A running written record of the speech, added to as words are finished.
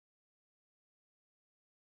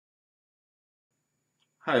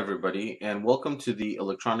Hi everybody, and welcome to the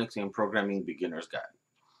Electronics and Programming Beginner's Guide.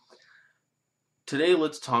 Today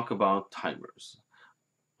let's talk about timers.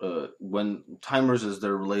 When timers is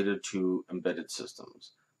they're related to embedded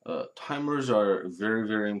systems. Timers are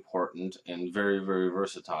very important and very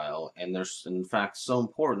versatile, and they're in fact so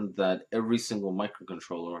important that every single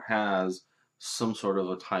microcontroller has some sort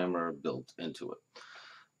of a timer built into it.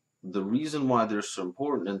 The reason why they're so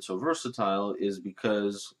important and so versatile is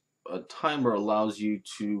because a timer allows you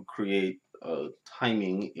to create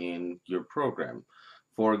timing in your program.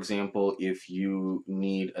 For example, if you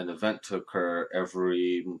need an event to occur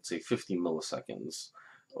every, let's say, 50 milliseconds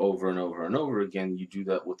over and over and over again, you do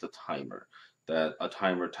that with a timer. That a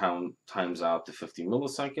timer times out to 50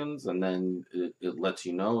 milliseconds, and then it lets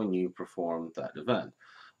you know and you perform that event.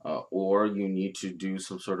 Or you need to do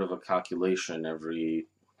some sort of a calculation every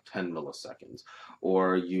 10 milliseconds,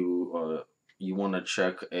 or you want to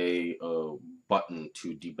check a button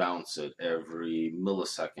to debounce it every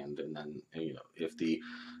millisecond, and then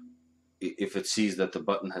if it sees that the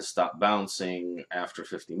button has stopped bouncing after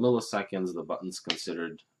 50 milliseconds, the button's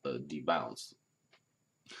considered debounced.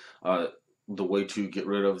 The way to get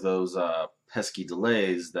rid of those pesky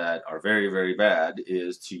delays that are very bad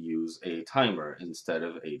is to use a timer instead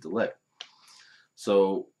of a delay.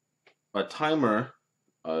 So a timer,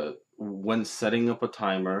 when setting up a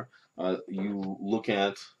timer, you look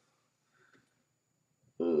at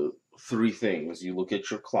three things. You look at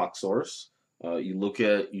your clock source, you look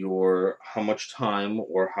at your how much time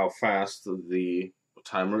or how fast the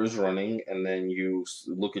timer is running, and then you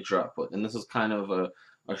look at your output. And this is kind of a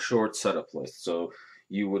short setup list. So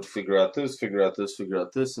you would figure out this, figure out this, figure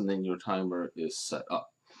out this, and then your timer is set up.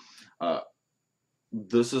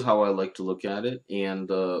 This is how I like to look at it, and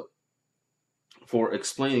for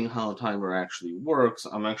explaining how a timer actually works,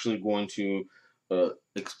 I'm actually going to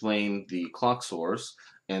explain the clock source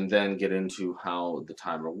and then get into how the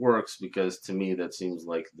timer works, because to me that seems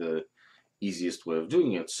like the easiest way of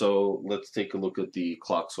doing it. So let's take a look at the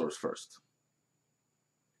clock source first.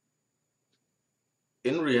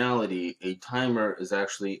 In reality, a timer is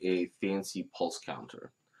actually a fancy pulse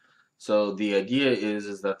counter. So the idea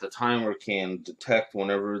is that the timer can detect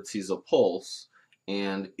whenever it sees a pulse,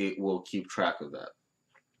 and it will keep track of that.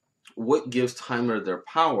 What gives timer their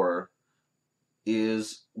power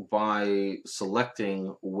is by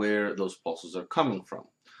selecting where those pulses are coming from.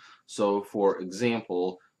 So for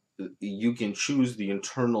example, you can choose the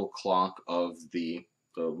internal clock of the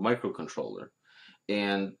microcontroller,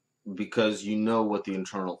 and because you know what the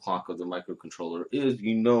internal clock of the microcontroller is,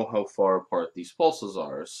 you know how far apart these pulses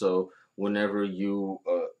are. So whenever you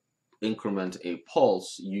increment a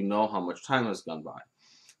pulse, you know how much time has gone by.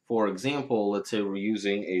 For example, let's say we're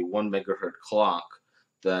using a 1 megahertz clock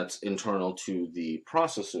that's internal to the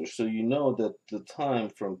processor. So you know that the time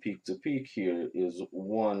from peak to peak here is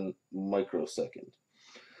 1 microsecond.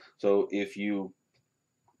 So if you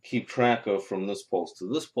keep track of from this pulse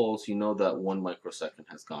to this pulse, you know that 1 microsecond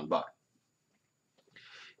has gone by.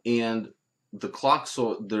 And the clock,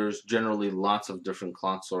 so there's generally lots of different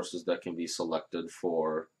clock sources that can be selected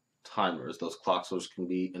for timers. Those clock sources can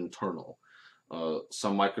be internal.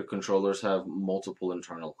 Some microcontrollers have multiple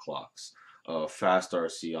internal clocks. A fast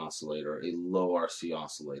RC oscillator, a low RC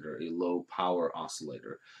oscillator, a low power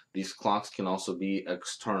oscillator. These clocks can also be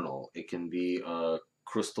external. It can be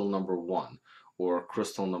crystal number 1 or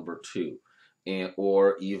crystal number 2,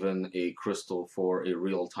 or even a crystal for a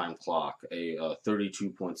real-time clock, a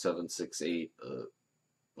 32.768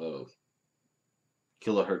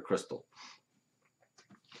 kilohertz crystal.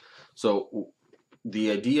 So the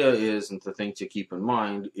idea is, and the thing to keep in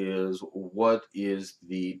mind is, what is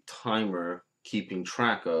the timer keeping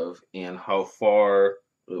track of, and how far,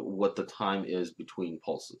 what the time is between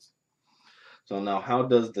pulses. So now, how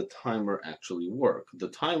does the timer actually work? The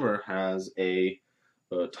timer has a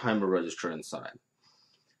timer register inside.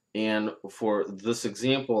 And for this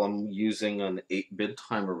example, I'm using an 8-bit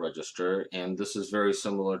timer register, and this is very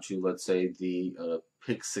similar to, let's say, the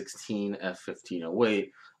PIC16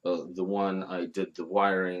 F1508, the one I did the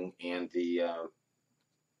wiring and the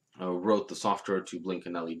wrote the software to blink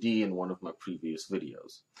an LED in one of my previous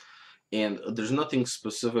videos. And there's nothing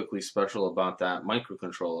specifically special about that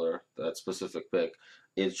microcontroller, that specific PIC.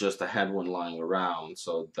 It's just I had one lying around,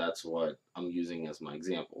 so that's what I'm using as my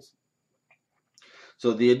examples.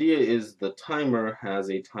 So the idea is the timer has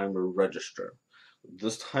a timer register.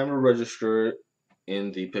 This timer register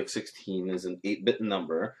in the PIC16 is an 8-bit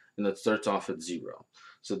number, and it starts off at 0.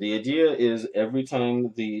 So the idea is every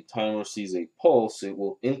time the timer sees a pulse, it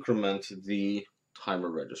will increment the timer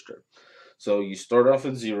register. So you start off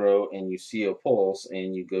at 0 and you see a pulse,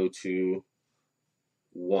 and you go to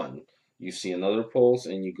 1. You see another pulse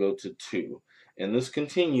and you go to 2. And this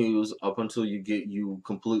continues up until you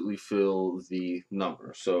completely fill the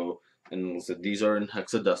number. So, and so these are in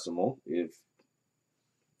hexadecimal.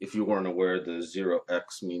 If you weren't aware, the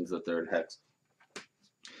 0x means that they're in hex.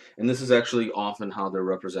 And this is actually often how they're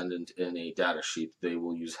represented in a data sheet. They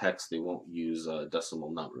will use hex, they won't use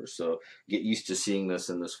decimal numbers. So get used to seeing this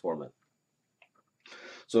in this format.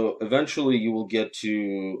 So eventually you will get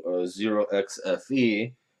to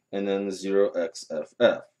 0xFE and then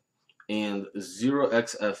 0xFF. And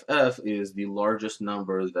 0xFF is the largest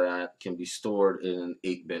number that can be stored in an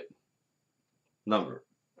 8-bit number.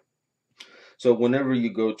 So whenever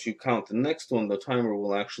you go to count the next one, the timer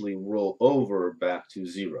will actually roll over back to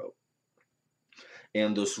 0.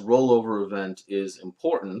 And this rollover event is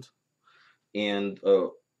important, and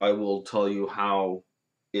I will tell you how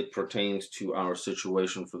it pertains to our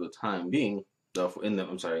situation for the time being. In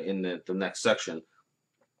the next section.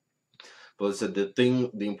 But I said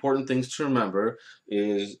the important things to remember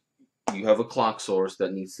is you have a clock source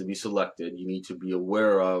that needs to be selected. You need to be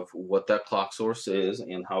aware of what that clock source is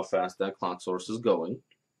and how fast that clock source is going.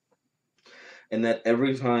 And that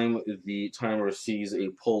every time the timer sees a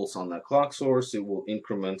pulse on that clock source, it will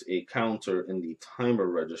increment a counter in the timer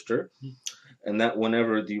register. And that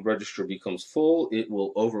whenever the register becomes full, it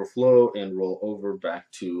will overflow and roll over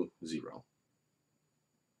back to 0.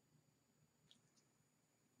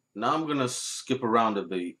 Now I'm going to skip around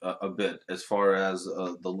a bit as far as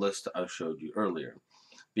the list I showed you earlier,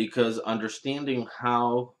 because understanding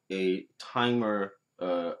how a timer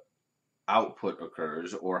output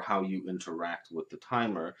occurs or how you interact with the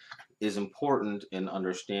timer is important in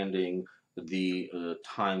understanding the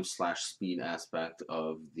time/speed aspect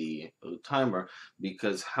of the timer,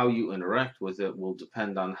 because how you interact with it will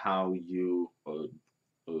depend on how you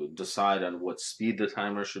decide on what speed the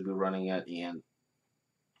timer should be running at and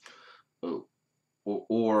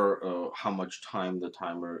or how much time the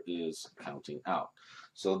timer is counting out.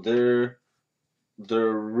 So there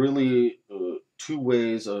are really two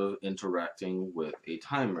ways of interacting with a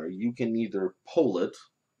timer. You can either poll it,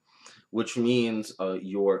 which means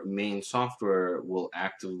your main software will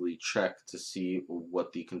actively check to see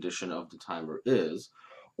what the condition of the timer is,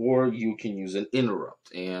 or you can use an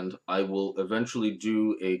interrupt. And I will eventually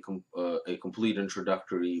do a complete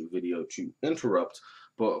introductory video to interrupt,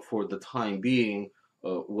 but for the time being,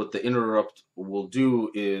 what the interrupt will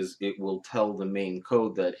do is it will tell the main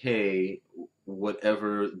code that, hey,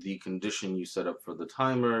 whatever the condition you set up for the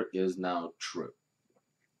timer is now true.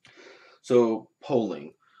 So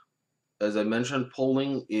polling. As I mentioned,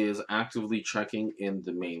 polling is actively checking in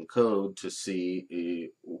the main code to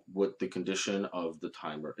see what the condition of the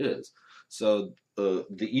timer is. So the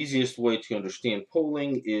easiest way to understand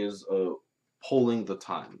polling is polling the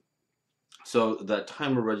time. So that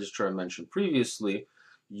timer register I mentioned previously,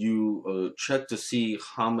 you check to see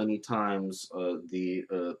how many times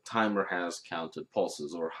the timer has counted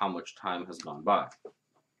pulses or how much time has gone by.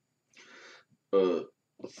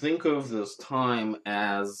 Think of this time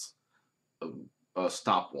as a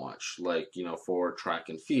stopwatch, like, for track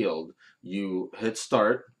and field. You hit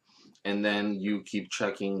start and then you keep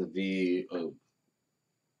checking the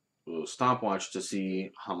stopwatch to see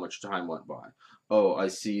how much time went by. Oh, I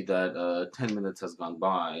see that 10 minutes has gone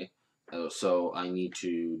by, so I need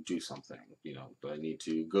to do something. I need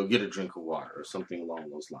to go get a drink of water or something along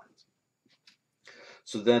those lines.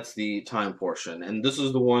 So that's the time portion, and this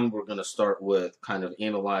is the one we're going to start with, kind of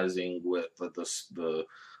analyzing with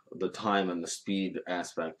the time and the speed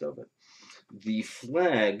aspect of it. The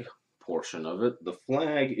flag portion of it, the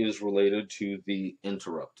flag is related to the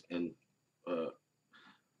interrupt in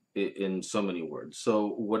so many words. So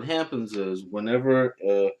what happens is whenever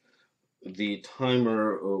the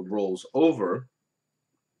timer rolls over,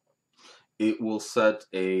 it will set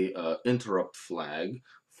a interrupt flag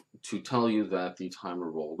to tell you that the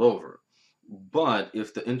timer rolled over. But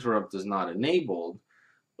if the interrupt is not enabled,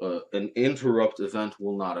 an interrupt event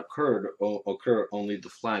will not occur, only the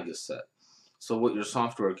flag is set. So what your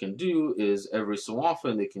software can do is every so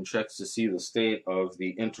often it can check to see the state of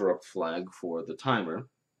the interrupt flag for the timer.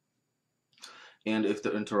 And if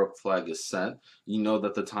the interrupt flag is set, you know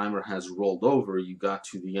that the timer has rolled over, you got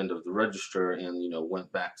to the end of the register and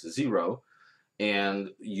went back to 0, and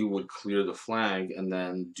you would clear the flag and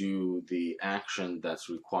then do the action that's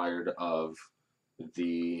required of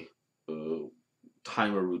the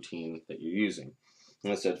timer routine that you're using.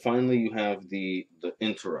 And I said, finally, you have the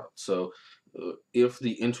interrupt. So if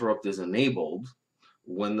the interrupt is enabled,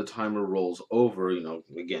 when the timer rolls over,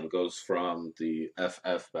 again, goes from the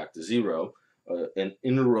FF back to 0, an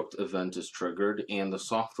interrupt event is triggered, and the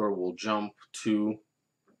software will jump to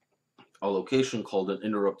allocation called an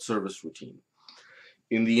interrupt service routine.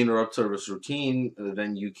 In the interrupt service routine,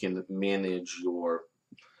 then you can manage your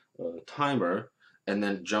timer and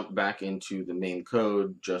then jump back into the main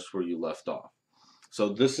code just where you left off. So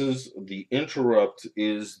this is the interrupt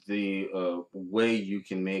is the way you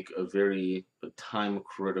can make a very time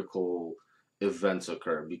critical events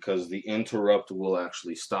occur, because the interrupt will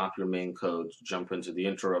actually stop your main code, jump into the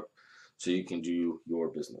interrupt so you can do your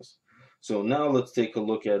business. So now let's take a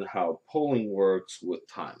look at how polling works with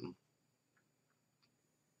time.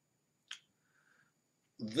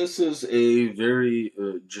 This is a very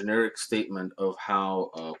generic statement of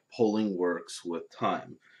how polling works with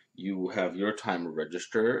time. You have your timer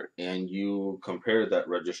register and you compare that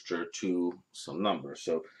register to some number.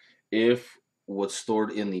 So if what's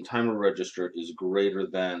stored in the timer register is greater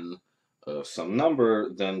than some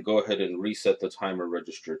number, then go ahead and reset the timer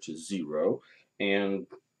register to 0 and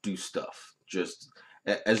do stuff. Just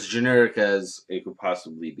as generic as it could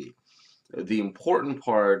possibly be. The important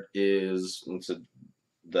part is,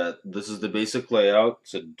 that this is the basic layout,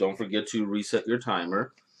 so don't forget to reset your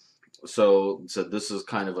timer. So this is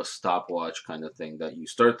kind of a stopwatch kind of thing, that you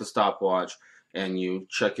start the stopwatch and you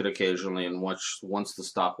check it occasionally, and once the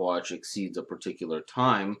stopwatch exceeds a particular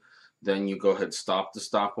time, then you go ahead stop the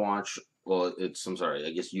stopwatch. Well, I'm sorry,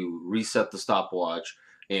 I guess you reset the stopwatch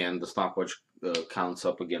and the stopwatch counts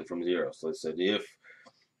up again from 0. So I said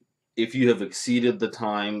if you have exceeded the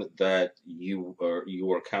time that you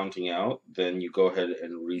are counting out, then you go ahead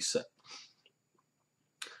and reset.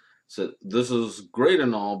 So this is great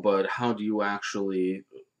and all, but how do you actually,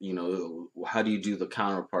 how do you do the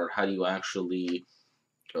counterpart? How do you actually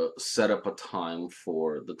set up a time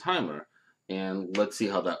for the timer? And let's see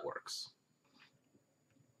how that works.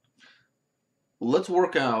 Let's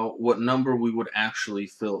work out what number we would actually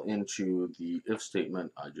fill into the if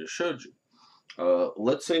statement I just showed you.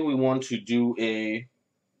 Let's say we want to do a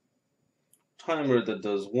timer that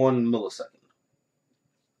does 1 millisecond.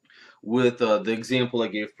 With the example I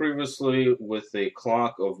gave previously, with a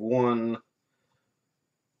clock of 1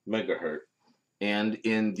 megahertz. And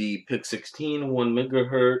in the PIC 16, 1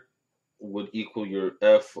 megahertz would equal your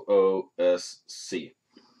FOSC.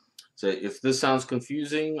 So if this sounds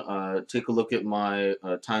confusing, take a look at my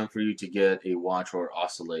time for you to get a watch or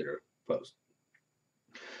oscillator post.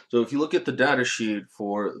 So if you look at the data sheet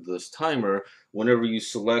for this timer, whenever you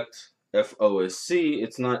select FOSC,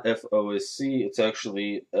 it's not FOSC, it's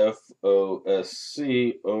actually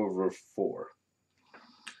FOSC over 4.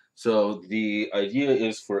 So the idea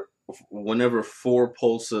is for whenever 4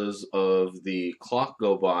 pulses of the clock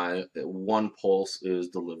go by, 1 pulse is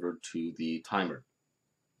delivered to the timer.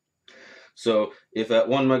 So if at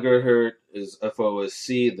 1 megahertz is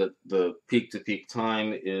FOSC, the peak-to-peak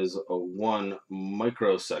time is a 1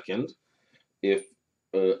 microsecond. If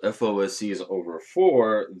FOSC is over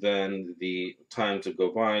 4, then the time to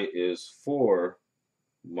go by is 4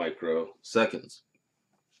 microseconds.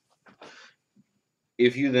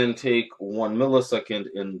 If you then take 1 millisecond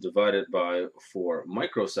and divide it by 4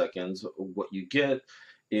 microseconds, what you get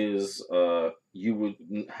is you would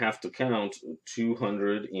have to count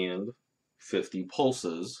 250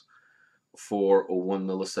 pulses for a 1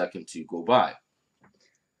 millisecond to go by.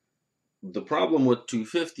 The problem with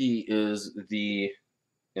 250 is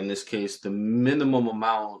in this case, the minimum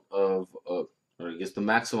amount of, or I guess the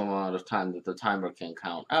maximum amount of time that the timer can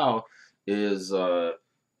count out is 0xff,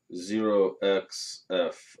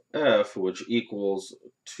 which equals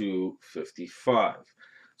 255.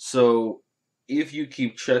 So if you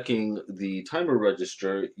keep checking the timer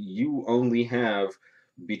register, you only have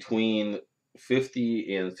between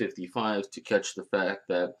 50 and 55 to catch the fact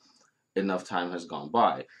that enough time has gone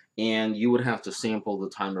by. And you would have to sample the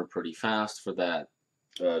timer pretty fast for that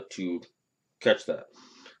to catch that.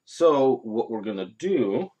 So what we're going to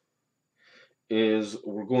do is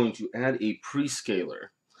we're going to add a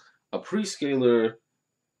prescaler. A prescaler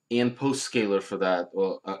and postscaler for that.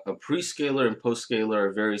 Well, a prescaler and postscaler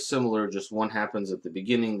are very similar, just one happens at the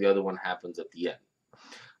beginning, the other one happens at the end.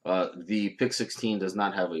 The PIC 16 does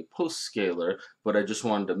not have a postscaler, but I just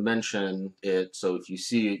wanted to mention it so if you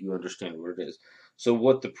see it, you understand what it is. So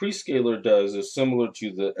what the prescaler does is similar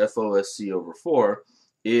to the FOSC over 4.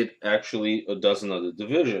 It actually does another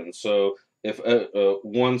division. So if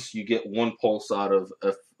once you get 1 pulse out of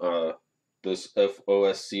this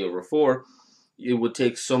FOSC over 4, it would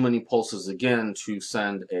take so many pulses again to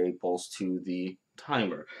send a pulse to the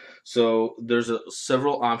timer. So there's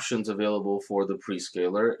several options available for the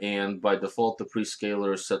prescaler, and by default the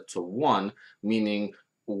prescaler is set to 1, meaning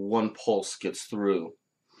 1 pulse gets through.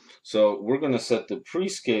 So we're going to set the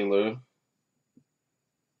prescaler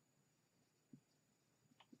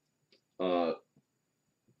uh,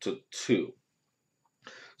 to 2.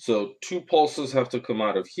 So 2 pulses have to come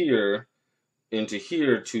out of here into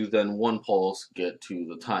here to then 1 pulse get to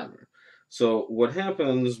the timer. So what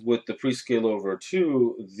happens with the prescale over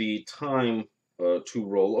 2, the time to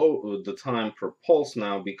roll over, the time per pulse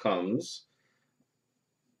now becomes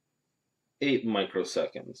 8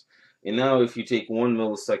 microseconds. And now if you take 1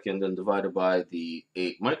 millisecond and divide it by the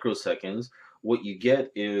 8 microseconds, what you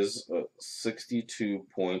get is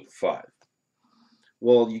 62.5.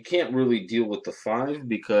 Well, you can't really deal with the 5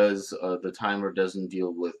 because the timer doesn't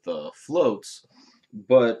deal with floats.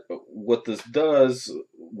 But what this does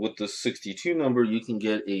with the 62 number, you can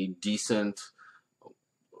get a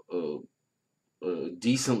uh,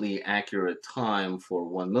 decently accurate time for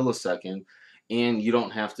 1 millisecond, and you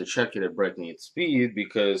don't have to check it at breakneck speed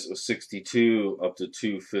because a 62 up to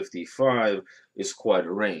 255 is quite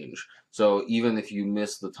a range. So even if you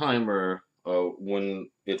miss the timer when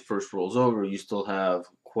it first rolls over, you still have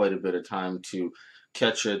quite a bit of time to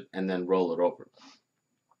catch it and then roll it over.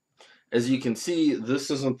 As you can see,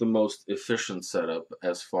 this isn't the most efficient setup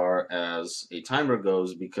as far as a timer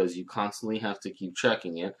goes because you constantly have to keep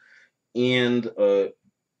checking it, and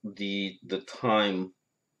the time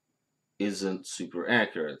isn't super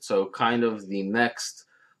accurate. So kind of the next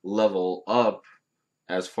level up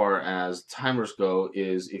as far as timers go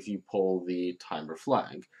is if you pull the timer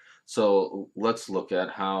flag. So let's look at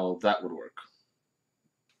how that would work.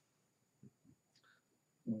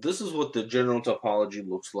 This is what the general topology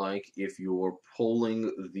looks like if you're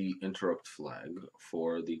pulling the interrupt flag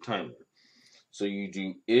for the timer. So you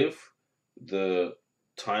do if the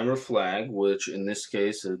timer flag, which in this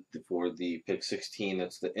case for the PIC16,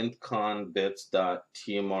 it's the intcon bits dot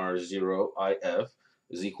tmr0if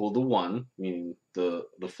is equal to 1, meaning the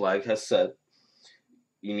flag has set.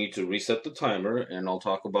 You need to reset the timer, and I'll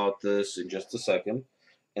talk about this in just a second.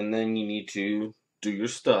 And then you need to do your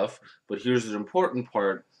stuff. But here's the important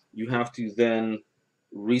part. You have to then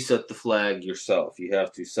reset the flag yourself. You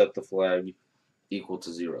have to set the flag equal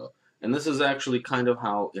to 0. And this is actually kind of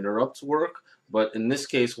how interrupts work, but in this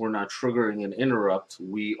case we're not triggering an interrupt,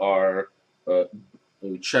 we are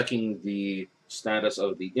checking the status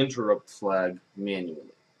of the interrupt flag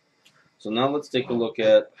manually. So now let's take a look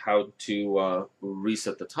at how to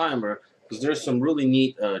reset the timer, because there's some really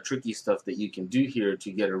neat tricky stuff that you can do here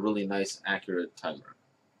to get a really nice accurate timer.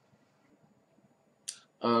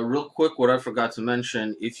 Real quick, what I forgot to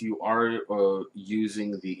mention, if you are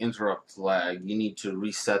using the interrupt flag, you need to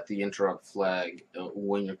reset the interrupt flag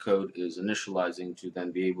when your code is initializing to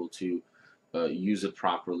then be able to use it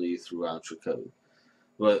properly throughout your code.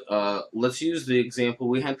 But let's use the example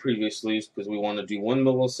we had previously because we want to do 1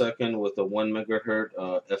 millisecond with a 1 megahertz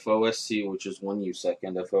FOSC, which is 1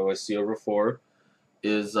 U-second. FOSC over 4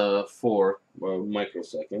 is 4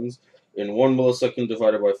 microseconds. And 1 millisecond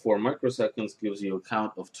divided by 4 microseconds gives you a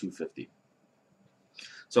count of 250.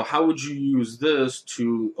 So how would you use this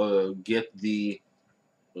to get the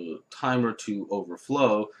timer to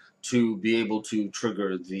overflow to be able to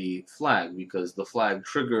trigger the flag? Because the flag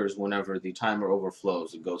triggers whenever the timer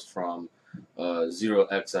overflows. It goes from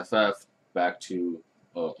 0xFF back to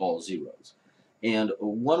all zeros. And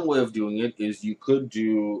one way of doing it is you could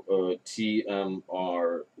do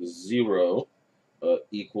TMR0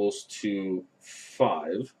 equals to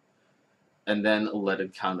 5, and then let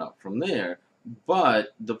it count up from there.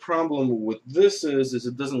 But the problem with this is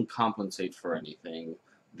it doesn't compensate for anything.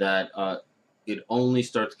 That it only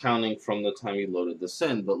starts counting from the time you loaded this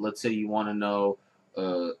in. But let's say you want to know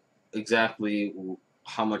exactly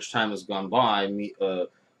how much time has gone by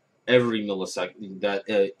every millisecond, that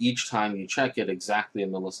each time you check it, exactly a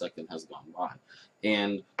millisecond has gone by.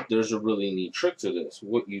 And there's a really neat trick to this.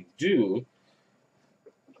 What you do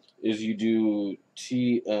is you do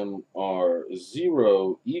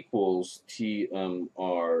TMR0 equals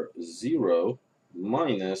TMR0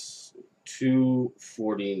 minus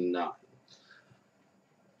 249.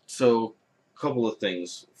 So, a couple of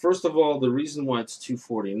things. First of all, the reason why it's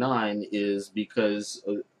 249 is because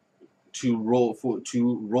to roll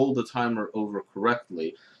the timer over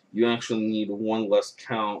correctly, you actually need one less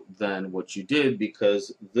count than what you did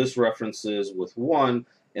because this references with 1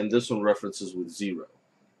 and this one references with 0.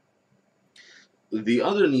 The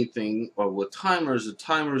other neat thing with timers is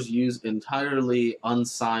timers use entirely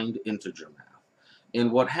unsigned integer math.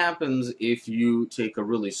 And what happens if you take a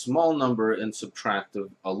really small number and subtract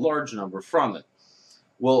a large number from it?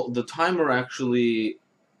 Well, the timer actually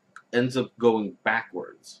ends up going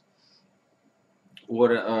backwards.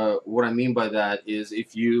 What I mean by that is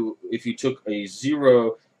if you took a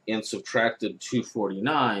 0 and subtracted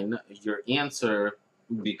 249, your answer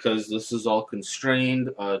because this is all constrained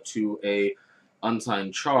to a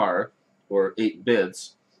unsigned char, or 8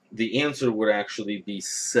 bits, the answer would actually be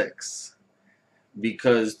 6,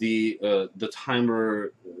 because the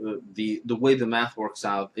timer, the way the math works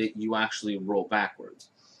out, you actually roll backwards.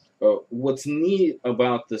 What's neat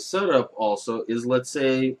about the setup also is, let's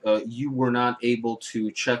say you were not able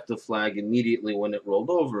to check the flag immediately when it rolled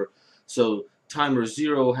over, so timer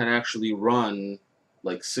 0 had actually run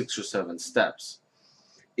like 6 or 7 steps.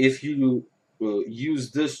 If you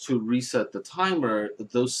use this to reset the timer,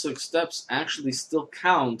 those 6 steps actually still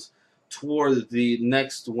count toward the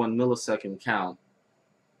next 1 millisecond count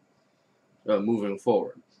moving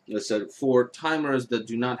forward. It said for timers that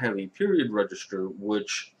do not have a period register,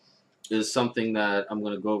 which is something that I'm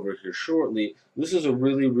going to go over here shortly, this is a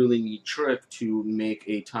really, really neat trick to make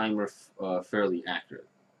a timer fairly accurate.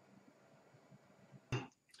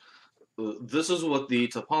 This is what the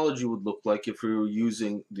topology would look like if we were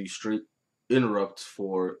using the straight interrupt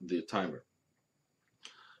for the timer.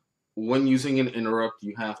 When using an interrupt,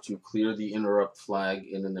 you have to clear the interrupt flag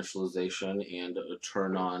in initialization and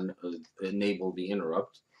turn on, enable the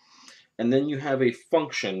interrupt. And then you have a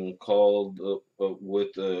function called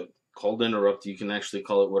called interrupt. You can actually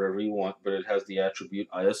call it whatever you want, but it has the attribute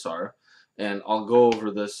ISR. And I'll go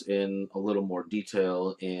over this in a little more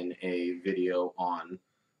detail in a video on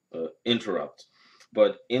interrupt.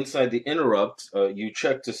 But inside the interrupt, you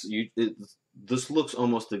check to see, this looks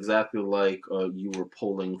almost exactly like you were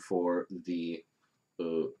polling for the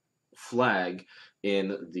uh, flag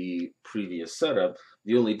in the previous setup.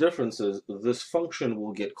 The only difference is this function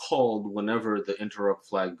will get called whenever the interrupt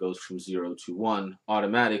flag goes from 0 to 1.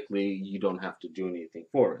 Automatically, you don't have to do anything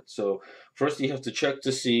for it. So first you have to check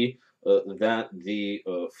to see that the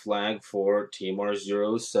flag for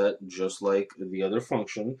TMR0 is set just like the other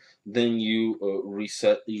function. Then you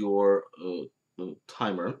reset your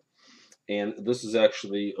timer. And this is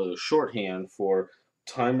actually a shorthand for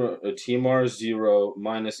timer TMR0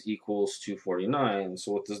 minus equals 249.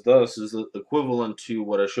 So what this does is equivalent to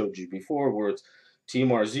what I showed you before, where it's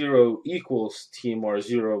TMR0 equals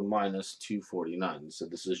TMR0 minus 249. So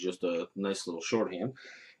this is just a nice little shorthand.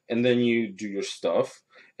 And then you do your stuff,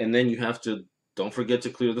 and then you have to, don't forget to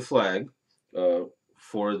clear the flag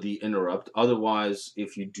for the interrupt. Otherwise,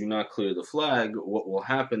 if you do not clear the flag, what will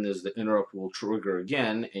happen is the interrupt will trigger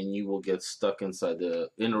again, and you will get stuck inside the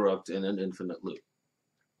interrupt in an infinite loop.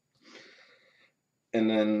 And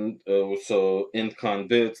then, so intcon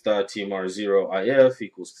bits.tmr0if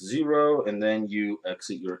equals to 0, and then you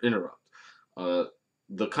exit your interrupt.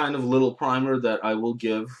 The kind of little primer that I will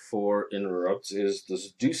give for interrupts is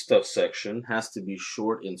this do stuff section has to be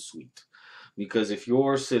short and sweet. Because if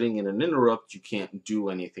you're sitting in an interrupt, you can't do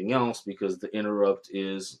anything else because the interrupt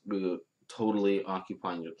is totally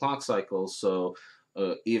occupying your clock cycle. So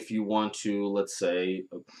if you want to, let's say,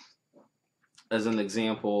 as an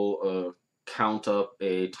example, count up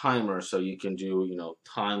a timer, so you can do,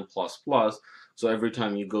 time plus plus. So every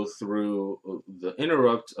time you go through the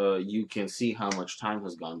interrupt, you can see how much time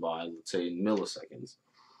has gone by, let's say in milliseconds.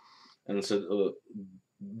 And so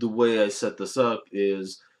the way I set this up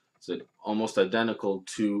is almost identical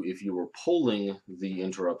to if you were polling the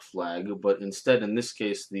interrupt flag, but instead in this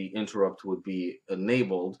case the interrupt would be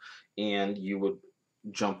enabled and you would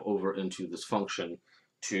jump over into this function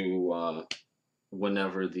to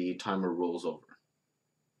whenever the timer rolls over.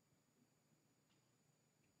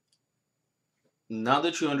 Now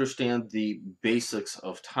that you understand the basics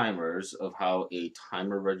of timers, of how a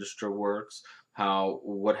timer register works,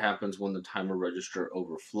 what happens when the timer register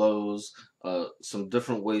overflows, some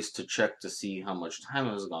different ways to check to see how much time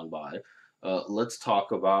has gone by, let's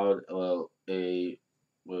talk about a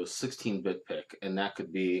 16-bit pick, and that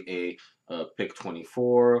could be a pick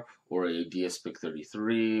 24 or a DSPIC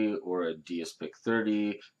 33 or a DSPIC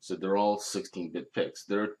 30. So they're all 16-bit picks.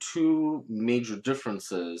 There are two major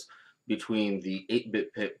differences between the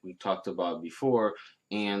 8-bit pick we talked about before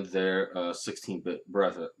and their 16-bit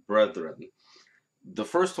brethren. The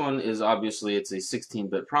first one is obviously it's a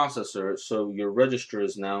 16-bit processor, so your register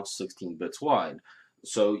is now 16 bits wide.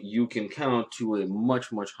 So you can count to a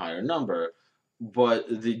much, much higher number, but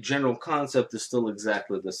the general concept is still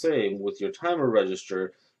exactly the same. With your timer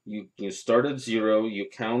register, you start at 0, you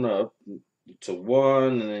count up to 1,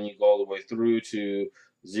 and then you go all the way through to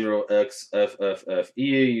 0xFFFE,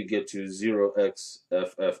 you get to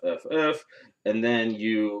 0xFFFF, and then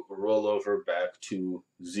you roll over back to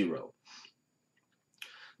 0.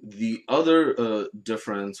 The other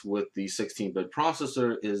difference with the 16-bit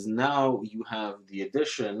processor is now you have the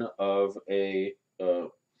addition of a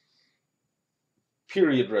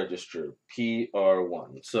period register,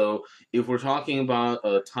 PR1. So if we're talking about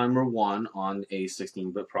a timer 1 on a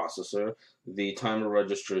 16-bit processor, the timer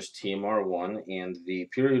register is TMR1 and the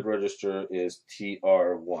period register is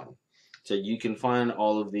TR1. So you can find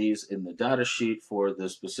all of these in the data sheet for the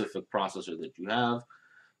specific processor that you have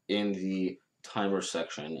in the timer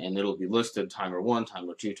section, and it'll be listed timer 1,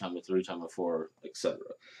 timer 2, timer 3, timer 4, etc.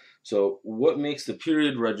 So what makes the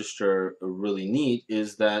period register really neat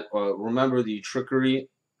is that, remember the trickery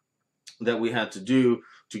that we had to do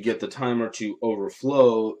to get the timer to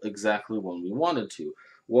overflow exactly when we wanted to?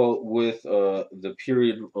 Well, with the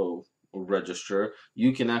period register,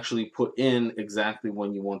 you can actually put in exactly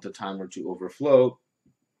when you want the timer to overflow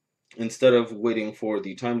instead of waiting for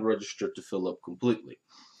the time register to fill up completely.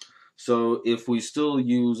 So if we still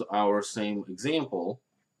use our same example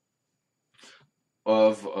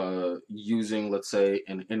of using, let's say,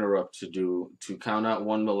 an interrupt to count out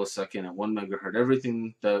 1 millisecond at 1 megahertz,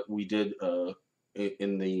 everything that we did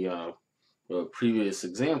in the previous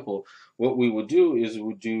example, what we would do is we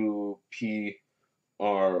would do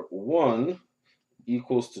PR1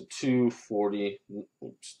 equals to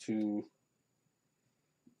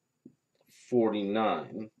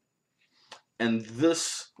 249. And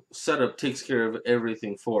this setup takes care of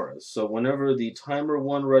everything for us. So whenever the timer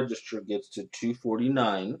 1 register gets to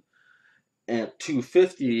 249, at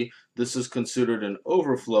 250, this is considered an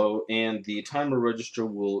overflow, and the timer register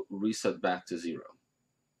will reset back to 0.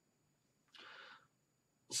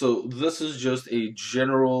 So this is just a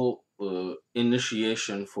general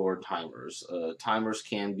initiation for timers. Timers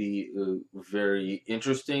can be very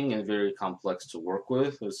interesting and very complex to work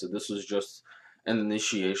with. So this is just an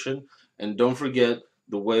initiation. And don't forget,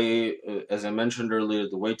 the way, as I mentioned earlier,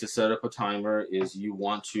 the way to set up a timer is you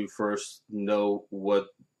want to first know what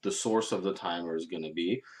the source of the timer is going to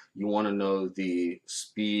be. You want to know the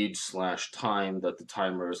speed / time that the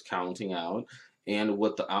timer is counting out and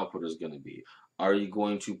what the output is going to be. Are you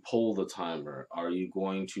going to poll the timer? Are you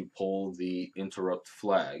going to poll the interrupt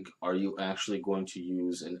flag? Are you actually going to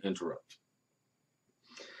use an interrupt?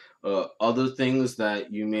 Other things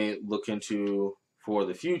that you may look into for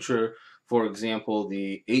the future, for example,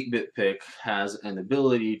 the 8-bit PIC has an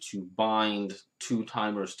ability to bind 2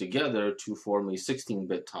 timers together to form a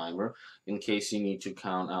 16-bit timer in case you need to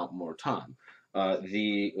count out more time.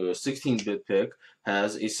 The 16-bit PIC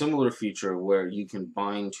has a similar feature where you can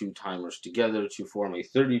bind 2 timers together to form a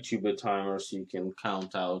 32-bit timer so you can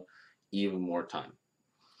count out even more time.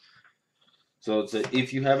 So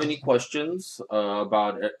if you have any questions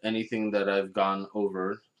about anything that I've gone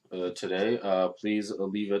over today, please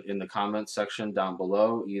leave it in the comments section down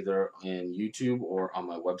below, either in YouTube or on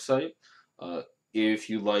my website. If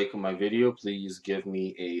you like my video, please give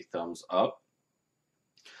me a thumbs up.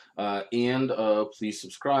 And please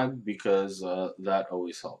subscribe because that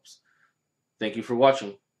always helps. Thank you for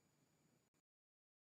watching.